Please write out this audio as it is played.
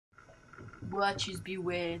Watchers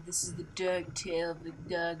beware, this is the dark tale of the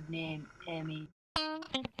dog named Emmy.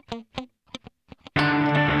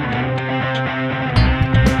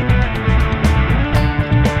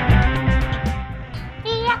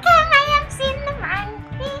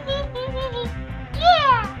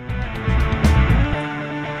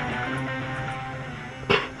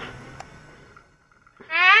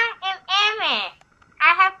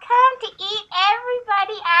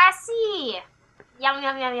 Yum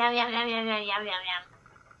yum yum yum yum yum yum yum yum yum yum.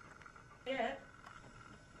 Yeah.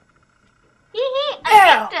 Hee hee, a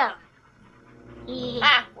victim. Hee hee.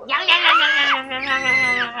 Yum yum yum yum yum yum yum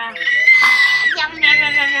yum yum. Yum yum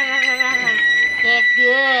yum yum yum yum yum yum. That's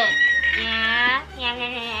good. Yeah. Yum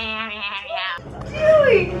yum yum yum yum yum.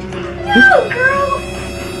 Joey! No, girl!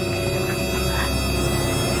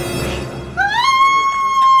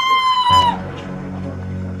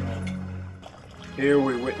 Here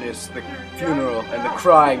we witness the funeral and the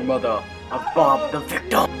crying mother of Bob the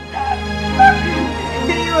victim. He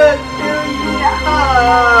was too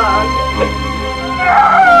young!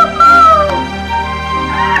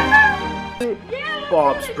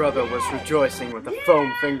 Bob's brother was rejoicing with a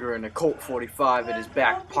foam finger and a Colt 45 in his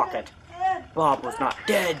back pocket. Bob was not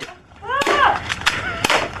dead.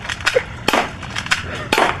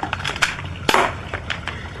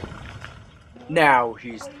 Now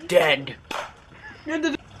he's dead. He's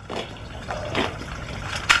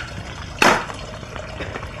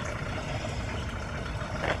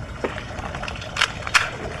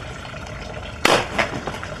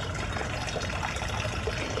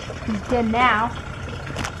dead now.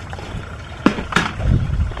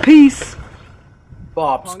 Peace.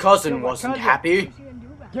 Bob's cousin wasn't happy.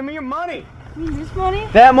 Give me your money. You mean this money?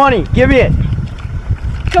 That money. Give me it.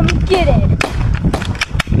 Come get it.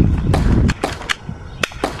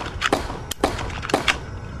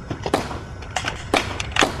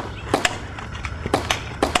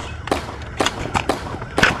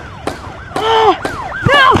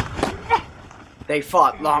 They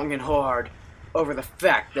fought long and hard over the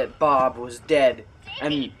fact that Bob was dead,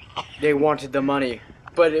 and they wanted the money,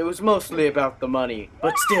 but it was mostly about the money.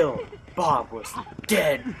 But still, Bob was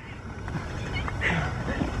dead.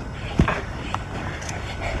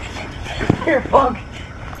 Here, punk!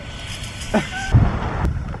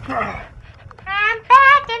 I'm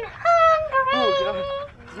back and hungry. Oh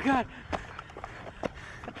God.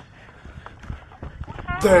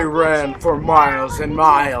 They ran for miles and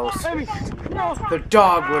miles. The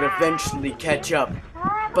dog would eventually catch up,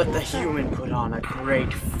 but the human put on a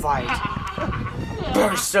great fight.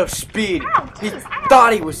 Burst of speed. He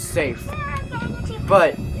thought he was safe,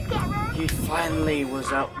 but he finally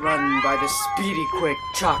was outrun by the speedy quick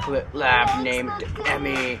chocolate lab named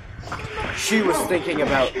Emmy. She was thinking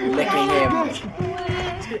about licking him.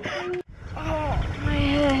 My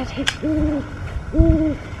head.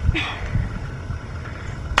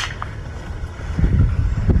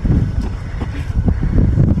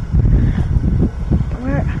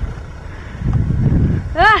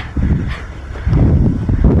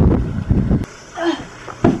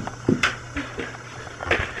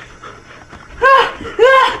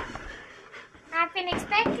 I've been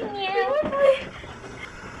expecting you.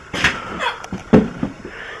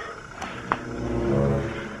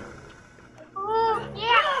 Ooh,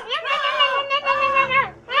 yeah.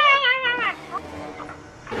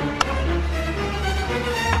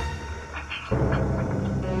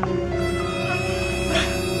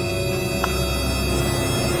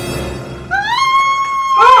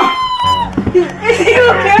 Is he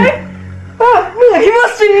okay? Oh, he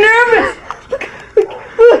must be nervous!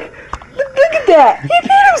 Look at that! He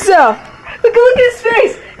peed himself! Look at his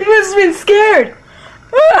face! He must have been scared!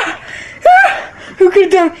 Who could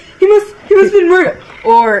have done? He must have been murdered.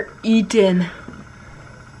 Or eaten.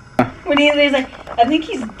 When he's like, I think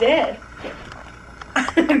he's dead.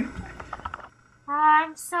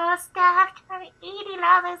 I'm so stuffed from eating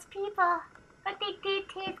all those people, but they do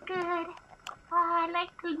taste good. Oh, I like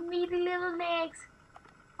the meaty little legs.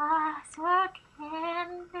 Oh, so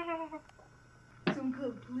tender. Some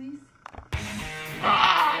coke, please.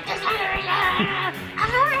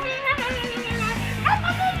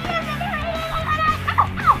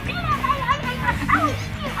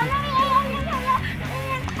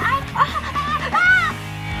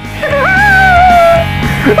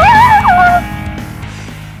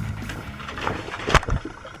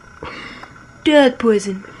 Dog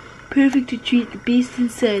poison. Perfect to treat the beast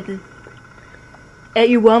inside them. At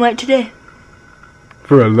your Walmart today.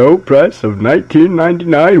 For a low price of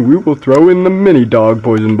 $19.99, we will throw in the mini dog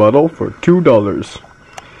poison bottle for $2.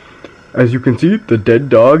 As you can see, the dead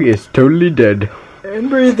dog is totally dead. And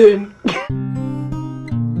breathing.